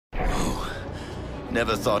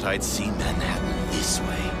Never thought I'd see Manhattan this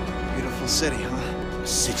way. Beautiful city, huh? A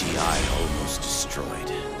city I almost destroyed.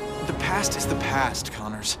 The past is the past,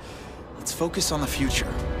 Connors. Let's focus on the future.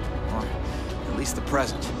 Or at least the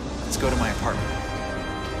present. Let's go to my apartment.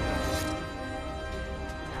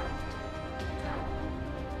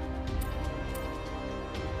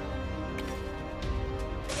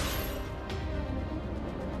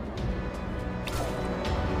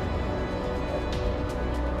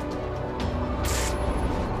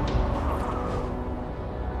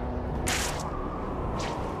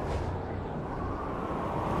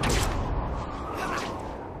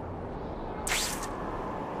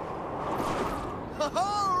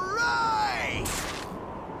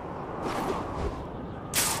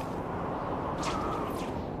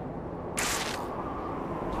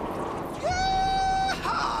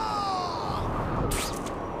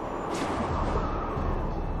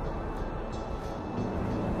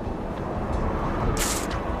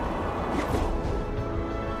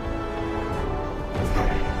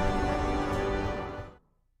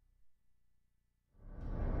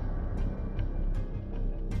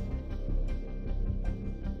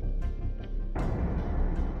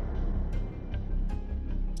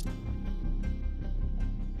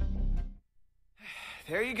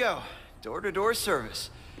 There you go. Door-to-door service.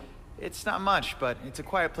 It's not much, but it's a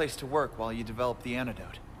quiet place to work while you develop the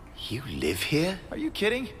antidote. You live here? Are you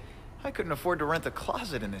kidding? I couldn't afford to rent a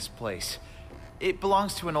closet in this place. It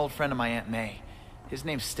belongs to an old friend of my Aunt May. His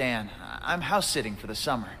name's Stan. I'm house-sitting for the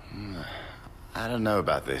summer. I don't know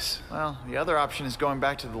about this. Well, the other option is going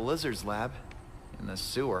back to the lizard's lab. In the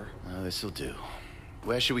sewer. Oh, this'll do.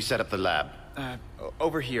 Where should we set up the lab?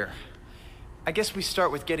 Over here. I guess we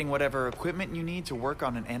start with getting whatever equipment you need to work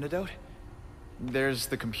on an antidote. There's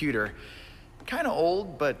the computer. Kinda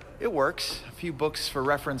old, but it works. A few books for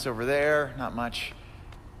reference over there, not much.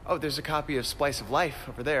 Oh, there's a copy of Splice of Life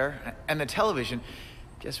over there. And the television.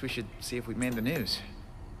 Guess we should see if we made the news.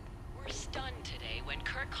 We're stunned today when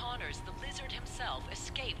Kirk Connors, the lizard himself,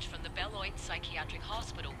 escaped from the Beloit Psychiatric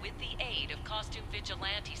Hospital with the aid of costume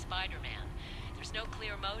vigilante Spider-Man. There's no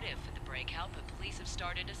clear motive for the breakout, but police have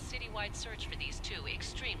started a citywide search for these two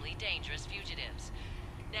extremely dangerous fugitives.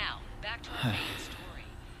 Now, back to our main story.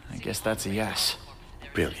 I guess that's a yes.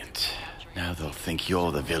 Brilliant. Now they'll think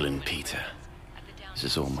you're the villain, Peter. This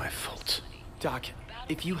is all my fault. Doc,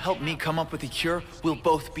 if you help me come up with a cure, we'll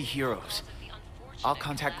both be heroes. I'll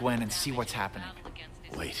contact Gwen and see what's happening.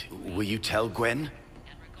 Wait, will you tell Gwen?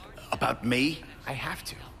 About me? I have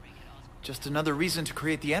to. Just another reason to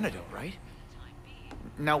create the antidote, right?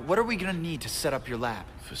 Now, what are we gonna need to set up your lab?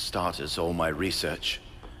 For starters, all my research.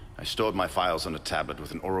 I stored my files on a tablet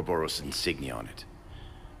with an Ouroboros insignia on it.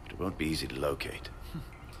 But it won't be easy to locate.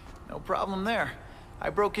 No problem there. I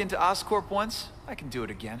broke into Oscorp once. I can do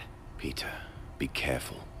it again. Peter, be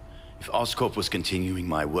careful. If Oscorp was continuing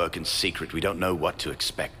my work in secret, we don't know what to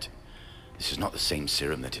expect. This is not the same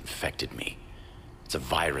serum that infected me. It's a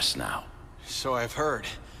virus now. So I've heard.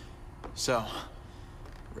 So,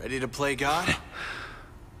 ready to play God?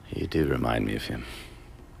 You do remind me of him.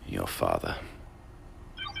 Your father.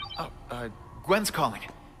 Oh, Gwen's calling.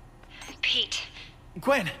 Pete.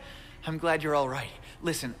 Gwen! I'm glad you're all right.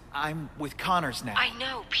 Listen, I'm with Connors now. I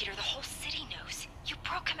know, Peter. The whole city knows. You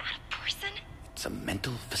broke him out of prison? It's a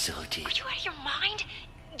mental facility. Are you out of your mind?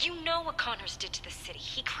 You know what Connors did to the city.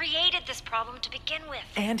 He created this problem to begin with.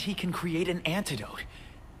 And he can create an antidote.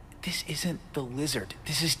 This isn't the lizard.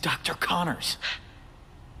 This is Dr. Connors.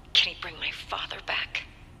 Can he bring my father back?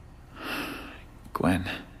 Gwen.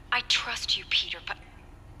 I trust you, Peter, but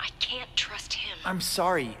I can't trust him. I'm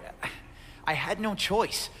sorry. I had no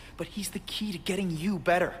choice, but he's the key to getting you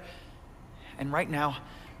better. And right now,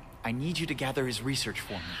 I need you to gather his research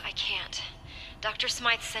for me. I can't. Dr.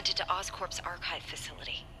 Smythe sent it to Oscorp's archive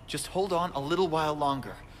facility. Just hold on a little while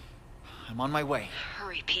longer. I'm on my way.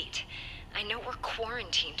 Hurry, Pete. I know we're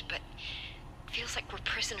quarantined, but it feels like we're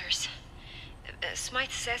prisoners. Smythe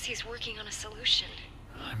says he's working on a solution.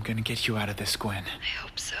 I'm gonna get you out of this, Gwen. I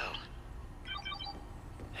hope so.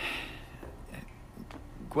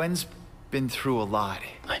 Gwen's been through a lot.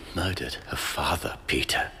 I murdered her father,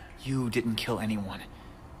 Peter. You didn't kill anyone.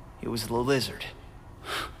 It was the lizard.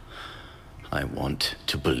 I want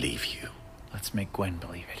to believe you. Let's make Gwen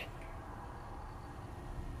believe it.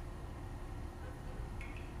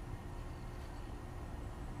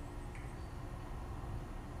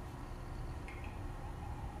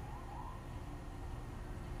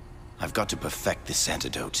 I've got to perfect this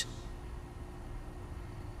antidote.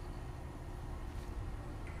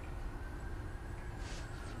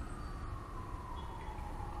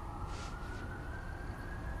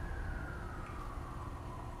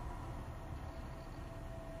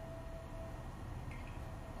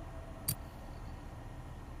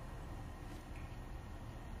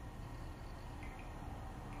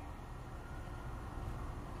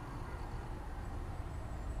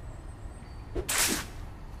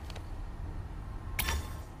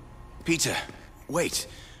 Peter, wait.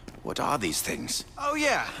 What are these things? Oh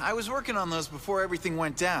yeah, I was working on those before everything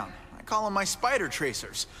went down. I call them my spider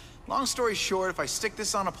tracers. Long story short, if I stick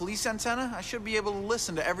this on a police antenna, I should be able to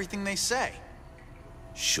listen to everything they say.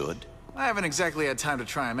 Should? I haven't exactly had time to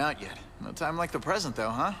try them out yet. No time like the present, though,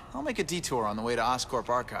 huh? I'll make a detour on the way to Oscorp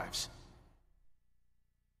Archives.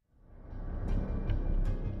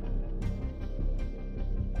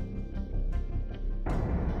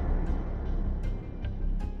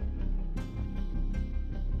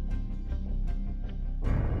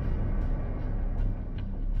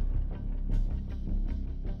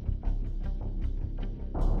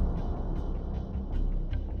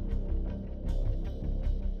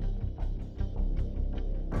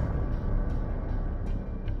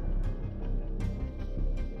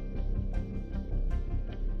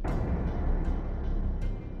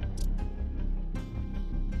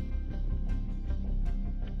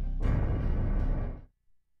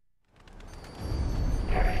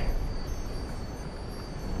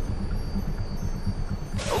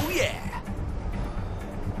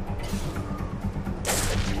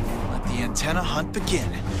 Antenna hunt begin.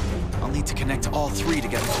 I'll need to connect all three to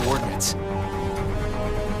get the coordinates.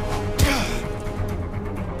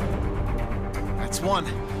 That's one.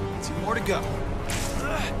 2 more to go.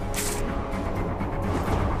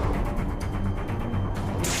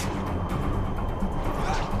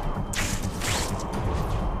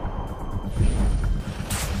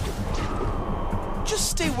 Just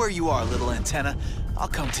stay where you are, little antenna. I'll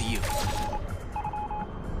come to you.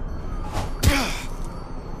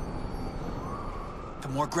 The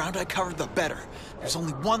more ground I cover, the better. There's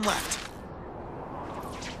only one left.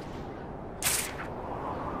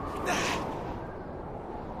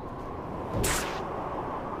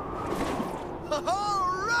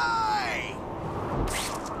 All right!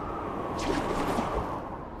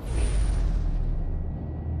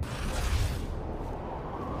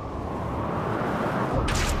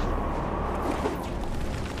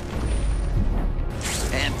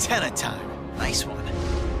 Antenna time. Nice one.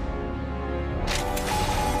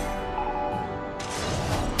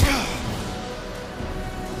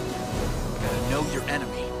 Your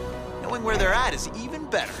enemy. Knowing where they're at is even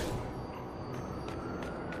better.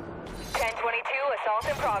 1022, assault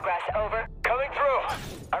in progress, over. Coming through.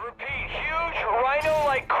 I repeat, huge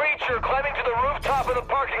rhino-like creature climbing to the rooftop of the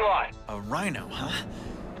parking lot. A rhino, huh?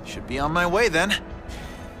 Should be on my way then.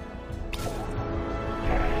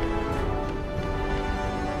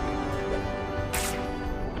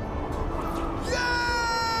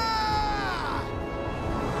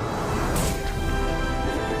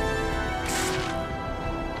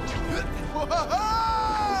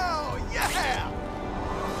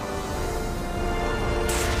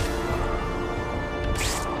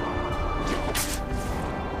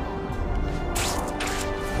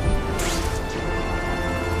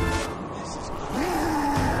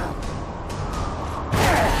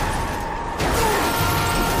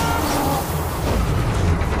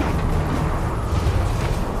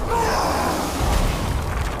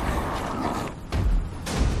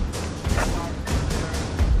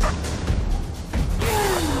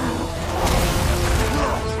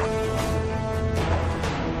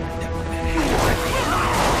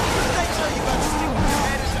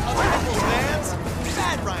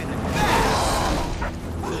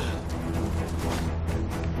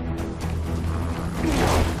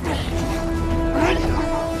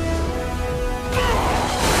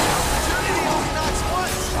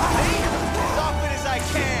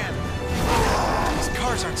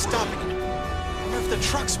 Aren't stopping it. I wonder if the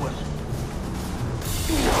trucks will.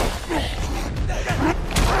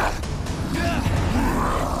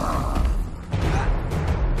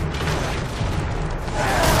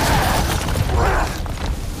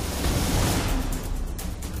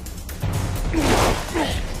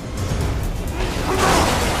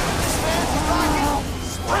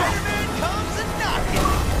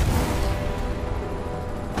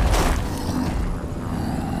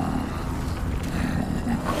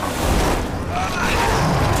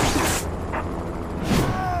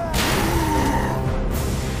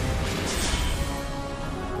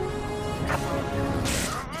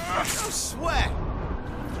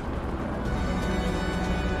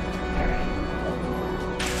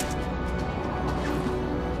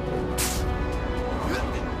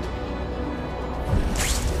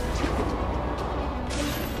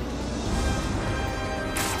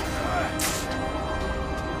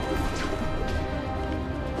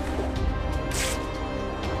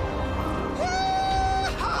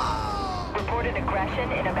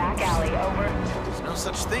 Aggression in a back alley, over. There's no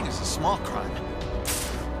such thing as a small crime.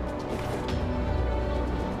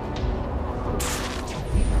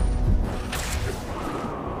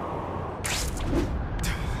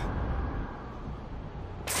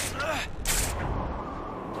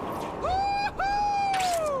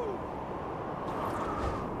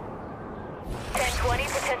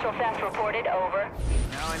 Potential theft reported, over.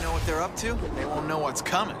 Now I know what they're up to. They won't know what's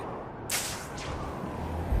coming.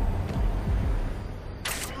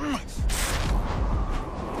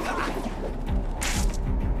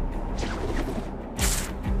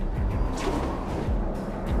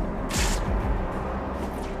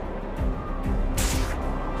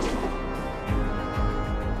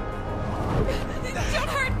 Don't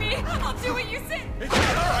hurt me! I'll do what you say! It's all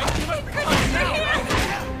right. Give us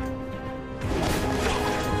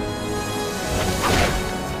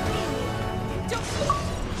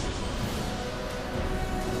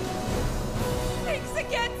Thanks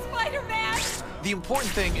again, Spider-Man! The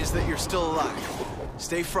important thing is that you're still alive.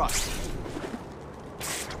 Stay frosty.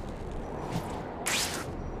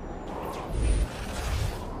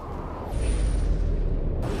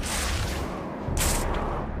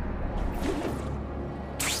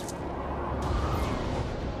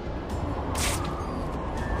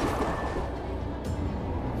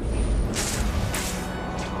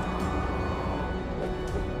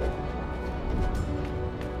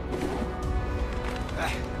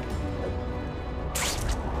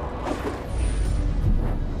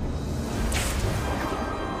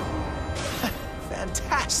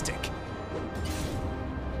 Fantastic!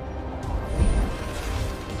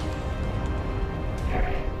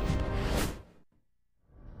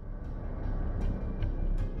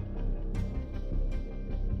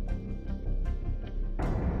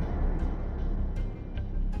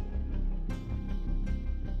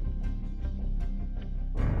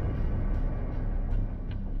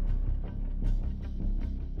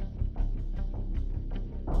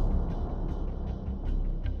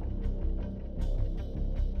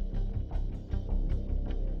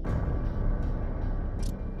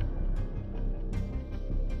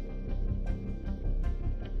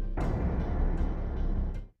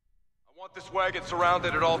 I want this wagon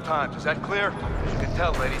surrounded at all times. Is that clear? As you can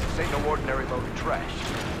tell, ladies, this ain't no ordinary load of trash.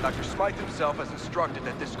 Dr. Smythe himself has instructed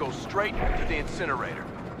that this goes straight to the incinerator,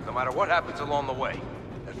 no matter what happens along the way.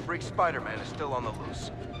 That freak Spider-Man is still on the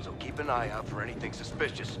loose, so keep an eye out for anything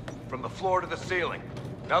suspicious, from the floor to the ceiling.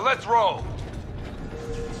 Now let's roll!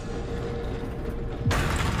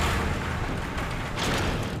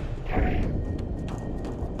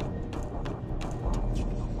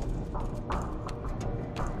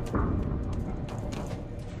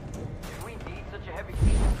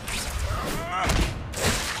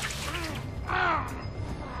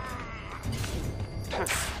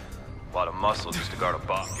 A lot of muscle just to guard a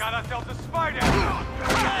box. Got ourselves a spider!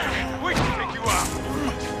 We can pick you up!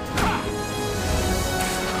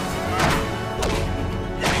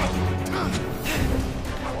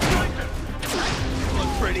 Look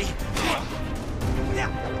pretty.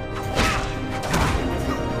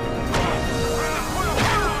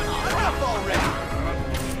 Enough already!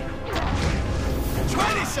 Try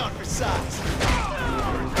this on for size.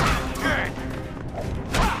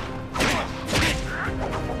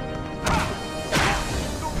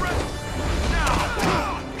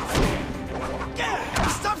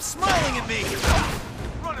 Stop smiling at me!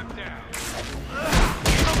 Run him down!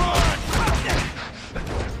 Come on!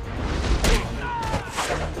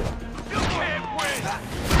 You can't win!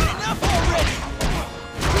 Enough already!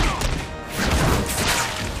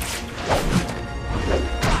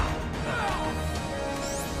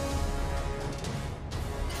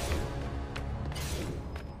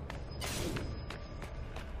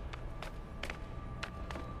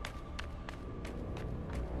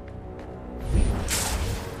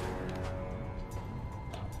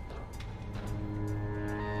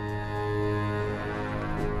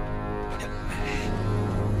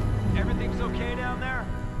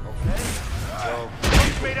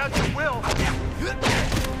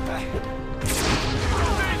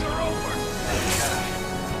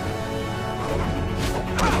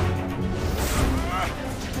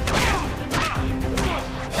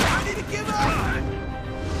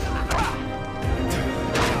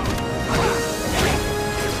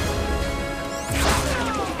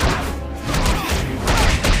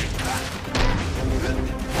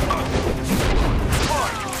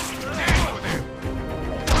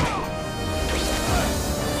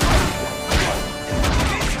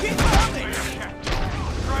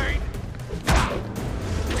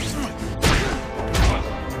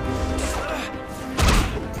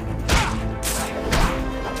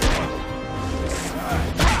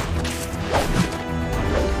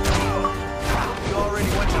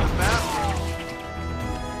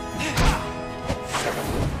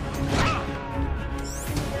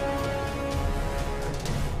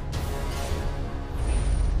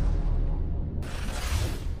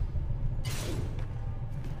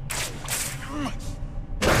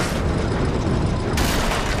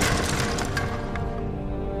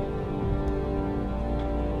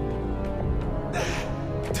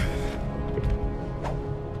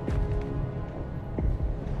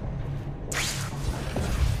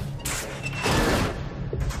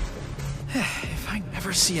 If I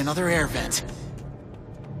never see another air vent.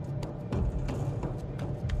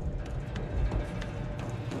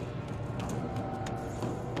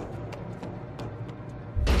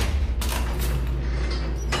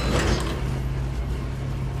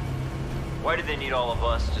 Why do they need all of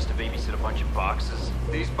us just to babysit a bunch of boxes?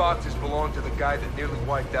 These boxes belong to the guy that nearly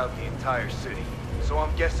wiped out the entire city. So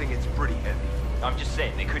I'm guessing it's pretty heavy. I'm just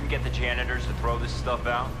saying, they couldn't get the janitors to throw this stuff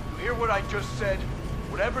out? You hear what I just said?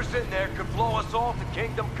 Whatever's in there could blow us all to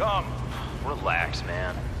Kingdom Come. Relax,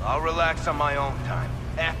 man. I'll relax on my own time,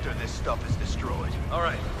 after this stuff is destroyed. All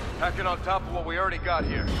right, packing on top of what we already got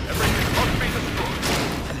here. Everything must be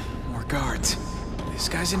destroyed. More guards. This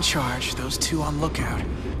guy's in charge, those two on lookout.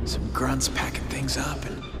 Some grunts packing things up,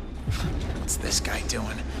 and... what's this guy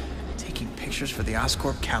doing? Taking pictures for the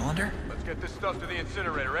Oscorp calendar? Let's get this stuff to the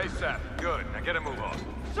incinerator ASAP. Good, now get a move on.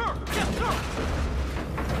 Sir! Yes, sir!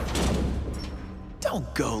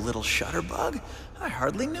 Don't go, little shutterbug. I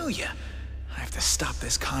hardly knew you. I have to stop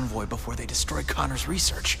this convoy before they destroy Connor's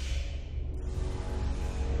research.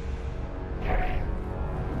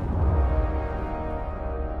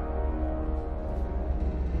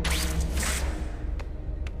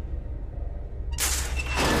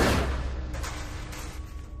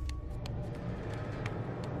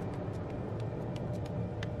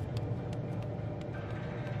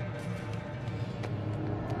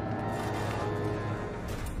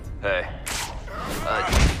 Hey.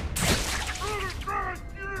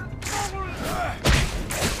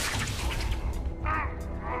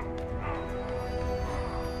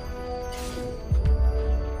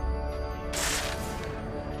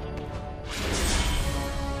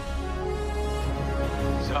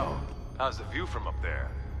 So, how's the view from up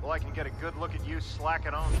there? Well, I can get a good look at you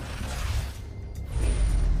slacking on.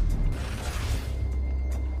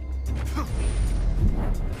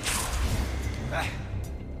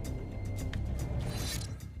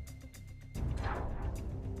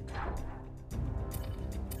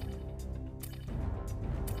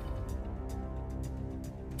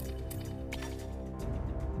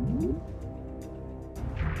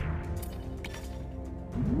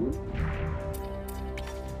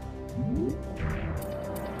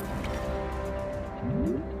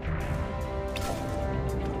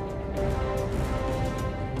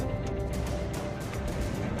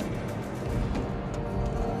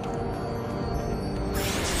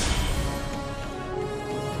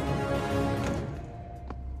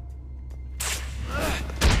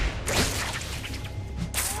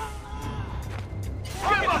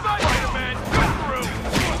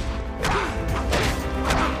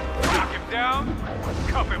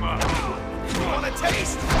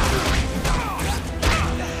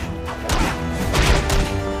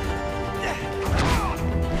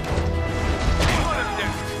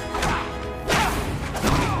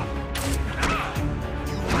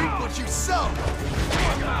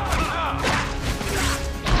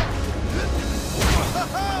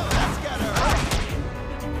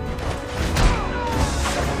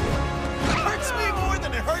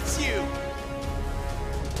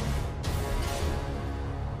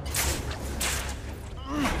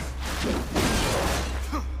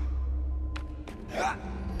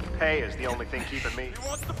 Pay is the only thing keeping me. He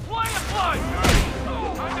wants to play a life!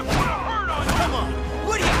 Time to put a hurt on you! Come on!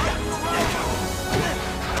 What do you got?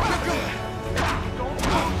 Don't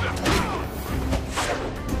lose it!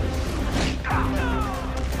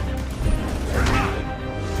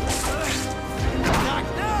 Knock,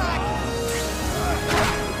 knock!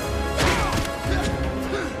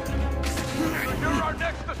 You're our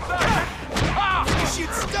next assassin! Ha!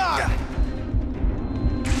 Shoot star!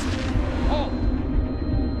 Hold!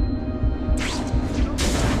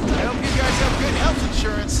 I hope you guys have good health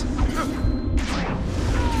insurance.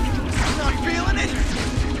 Not feeling it?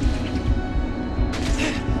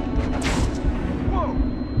 Whoa!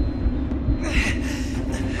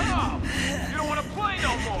 Oh, you don't want to play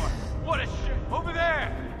no more! What a shit! Over there!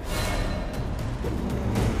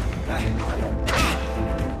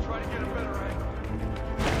 Try to get a better angle.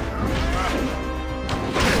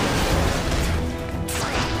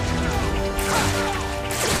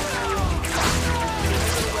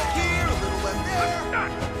 Here, a little left there.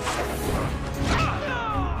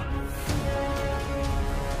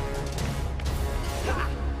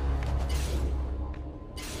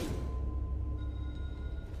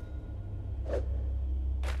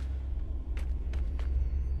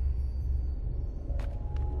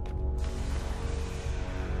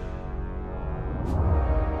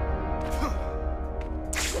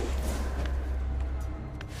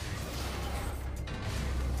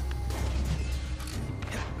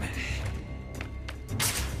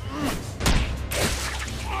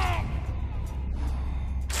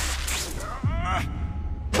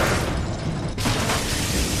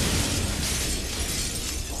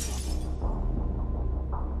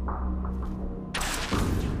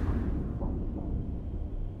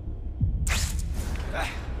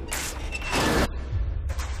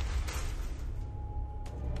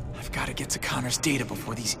 I've got to get to Connor's data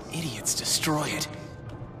before these idiots destroy it.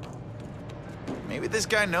 Maybe this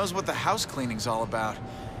guy knows what the house cleaning's all about.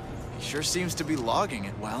 He sure seems to be logging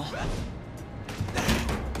it well.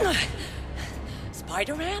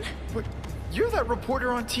 Spider-Man? But you're that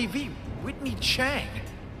reporter on TV, Whitney Chang.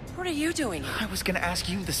 What are you doing here? I was gonna ask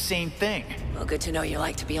you the same thing. Well, good to know you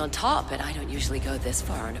like to be on top, but I don't usually go this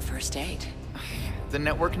far on a first date. The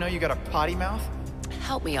network know you got a potty mouth?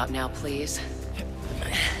 Help me out now, please.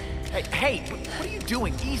 Hey, what are you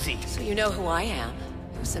doing? Easy. So you know who I am.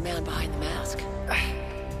 Who's the man behind the mask?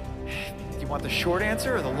 You want the short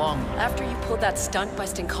answer or the long one? After you pulled that stunt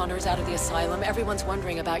busting Connors out of the asylum, everyone's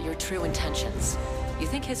wondering about your true intentions. You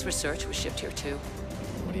think his research was shipped here too?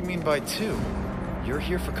 What do you mean by two? You're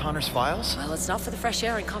here for Connor's files? Well, it's not for the fresh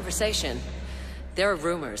air and conversation. There are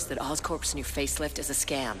rumors that Oscorp's new facelift is a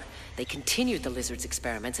scam. They continued the Lizard's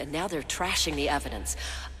experiments, and now they're trashing the evidence.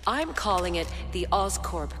 I'm calling it the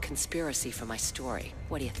Oscorp conspiracy for my story.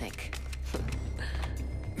 What do you think?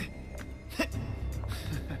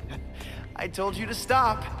 I told you to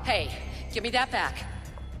stop. Hey, give me that back.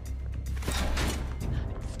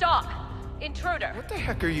 Stop! Intruder! What the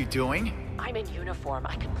heck are you doing? I'm in uniform.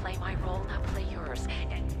 I can play my role, now play yours.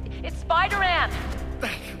 It's Spider-Man!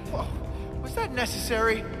 Whoa, was that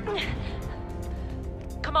necessary?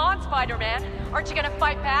 Come on, Spider-Man. Aren't you gonna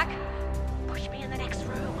fight back? Push me in the next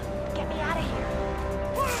room. Get me out of here.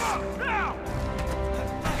 Put him up, now!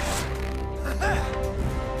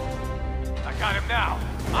 I got him now.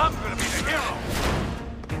 I'm gonna be the hero.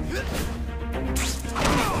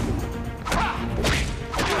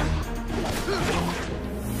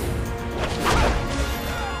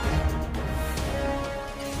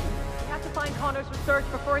 We have to find Connor's research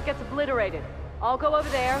before it gets obliterated. I'll go over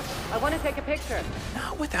there. I want to take a picture.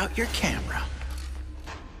 Not without your camera.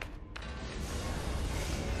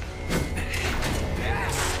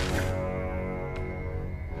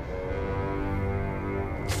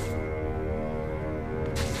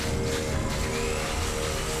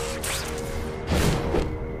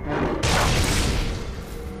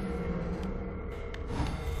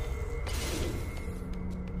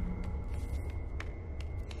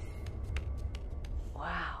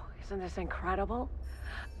 Isn't this incredible?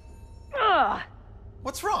 Ugh!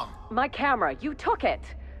 What's wrong? My camera. You took it.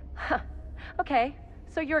 Okay,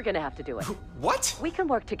 so you're gonna have to do it. What? We can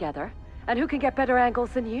work together. And who can get better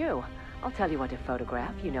angles than you? I'll tell you what to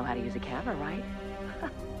photograph. You know how to use a camera, right?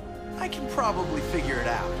 I can probably figure it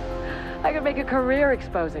out. I could make a career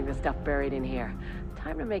exposing the stuff buried in here.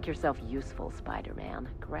 Time to make yourself useful, Spider-Man.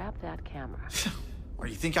 Grab that camera. Or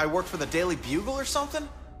you think I work for the Daily Bugle or something?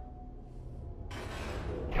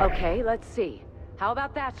 Okay, let's see. How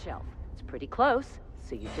about that shelf? It's pretty close,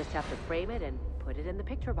 so you just have to frame it and put it in the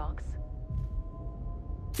picture box.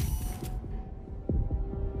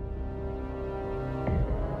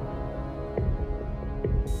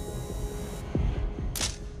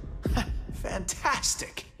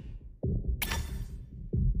 Fantastic!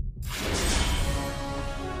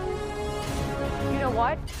 You know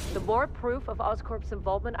what? The more proof of Oscorp's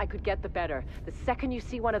involvement I could get, the better. The second you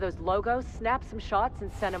see one of those logos, snap some shots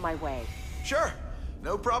and send them my way. Sure,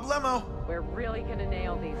 no problemo. We're really gonna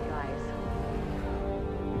nail these guys.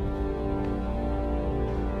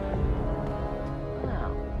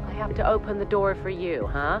 Well, I have to open the door for you,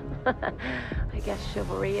 huh? I guess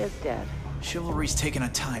chivalry is dead. Chivalry's taking a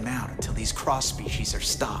time out until these cross species are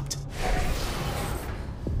stopped.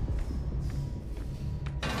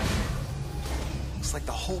 Looks like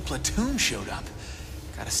the whole platoon showed up.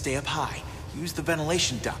 Gotta stay up high. Use the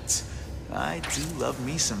ventilation ducts. I do love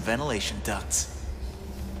me some ventilation ducts.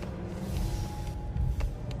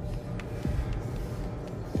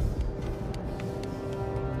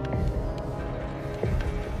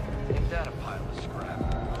 Ain't that a pile of scrap?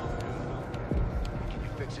 Can you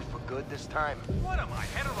fix it for good this time? What am I,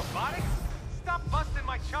 head of robotics? Stop busting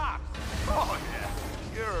my chops! Oh, yeah.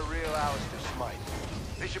 You're a real Alistair Smythe.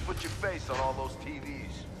 They should put your face on all those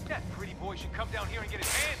TVs. That pretty boy should come down here and get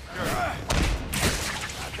his hands dirty.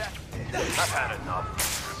 I've had enough.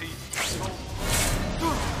 See?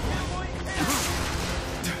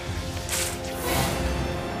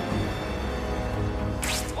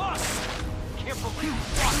 What? Can't believe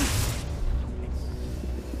what?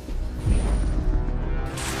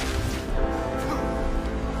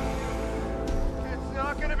 It's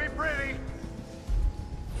not gonna be pretty.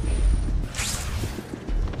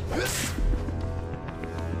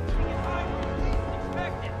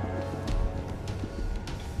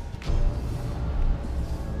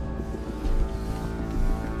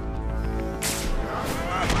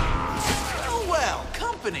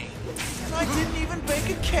 I didn't even bake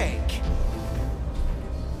a cake.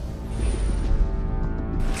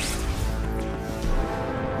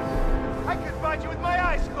 I could find you with my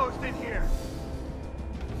eyes closed in here.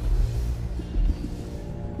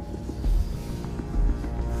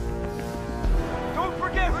 Don't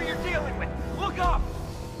forget who you're dealing with. Look up.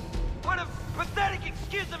 What a pathetic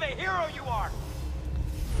excuse of a hero you are.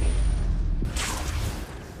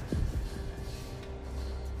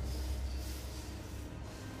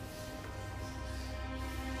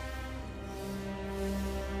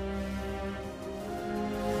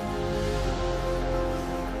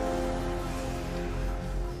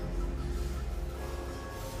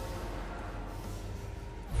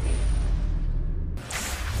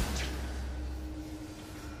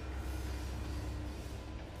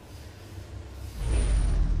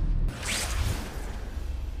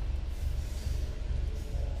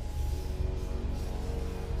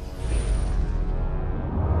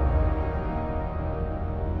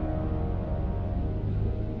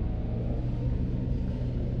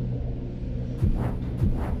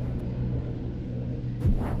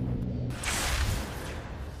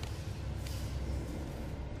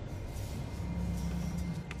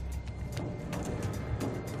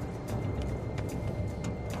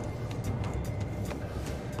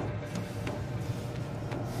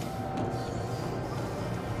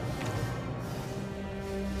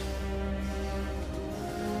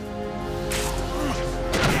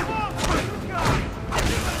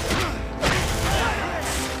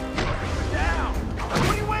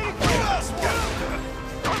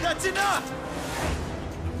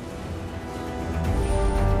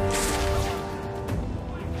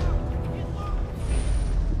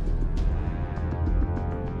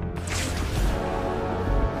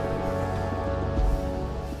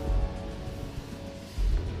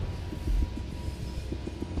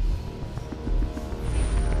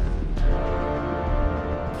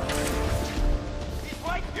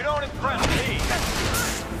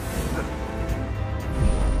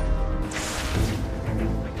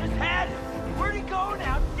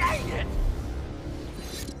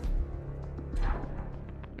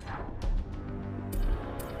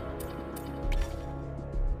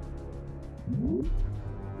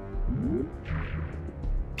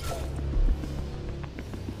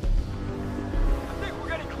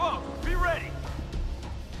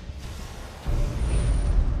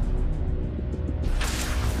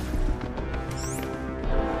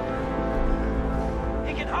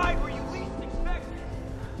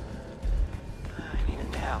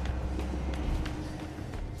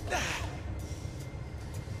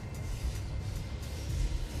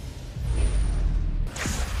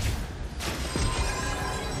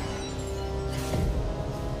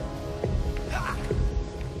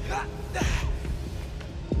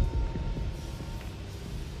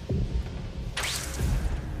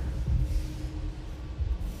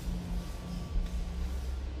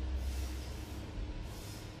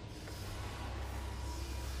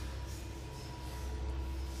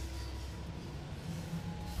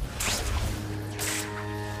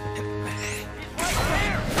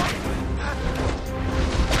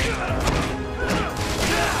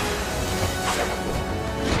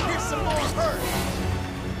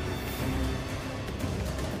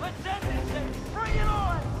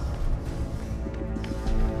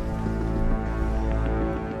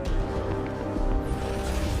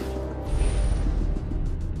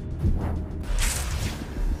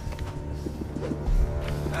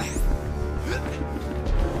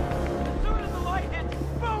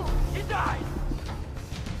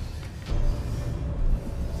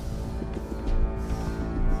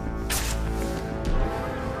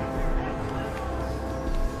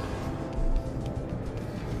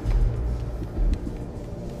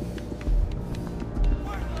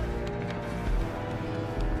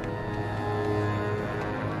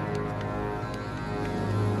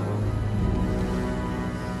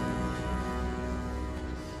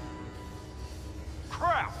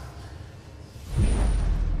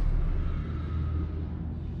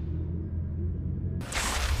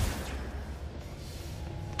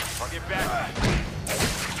 Get back.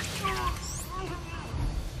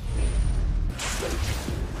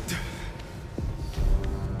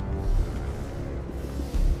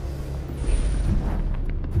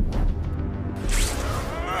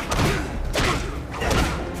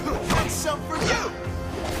 That's some for you!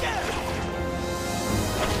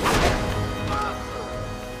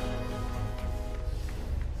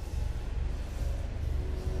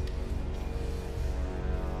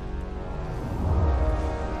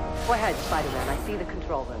 Go ahead, Spider-Man. I see the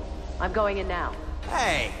control room. I'm going in now.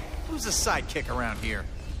 Hey, who's a sidekick around here?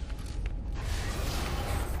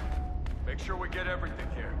 Make sure we get everything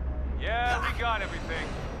here. Yeah, we got everything.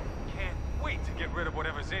 Can't wait to get rid of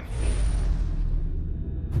whatever's in here.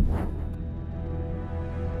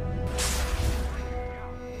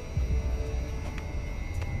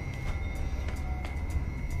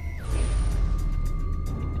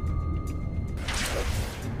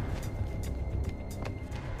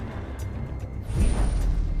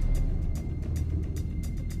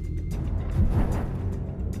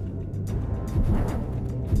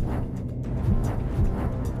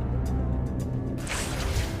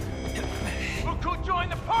 Look who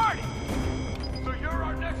joined the party! So you're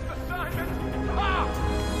our next assignment? Ha!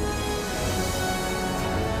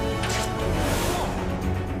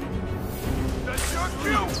 That's your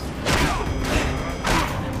cue!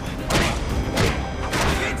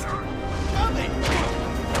 It's coming!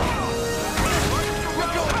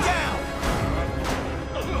 We're going down!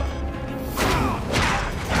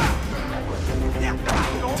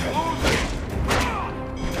 Don't lose it!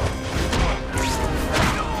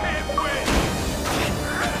 Can't win!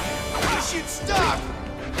 You should stop!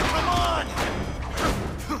 Come on!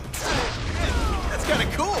 That's kinda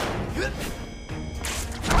cool!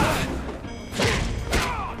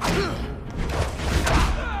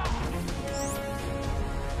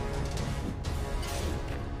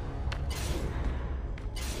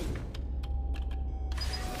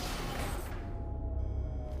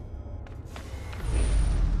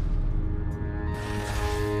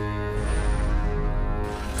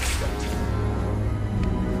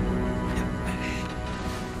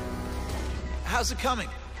 How's it coming?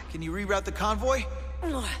 Can you reroute the convoy?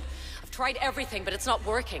 I've tried everything, but it's not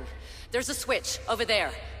working. There's a switch over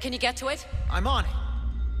there. Can you get to it? I'm on it.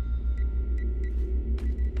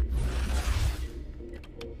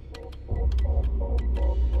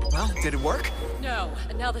 Well, did it work? No,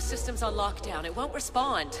 and now the system's on lockdown. It won't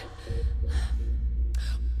respond.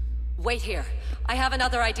 Wait here. I have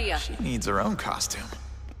another idea. She needs her own costume.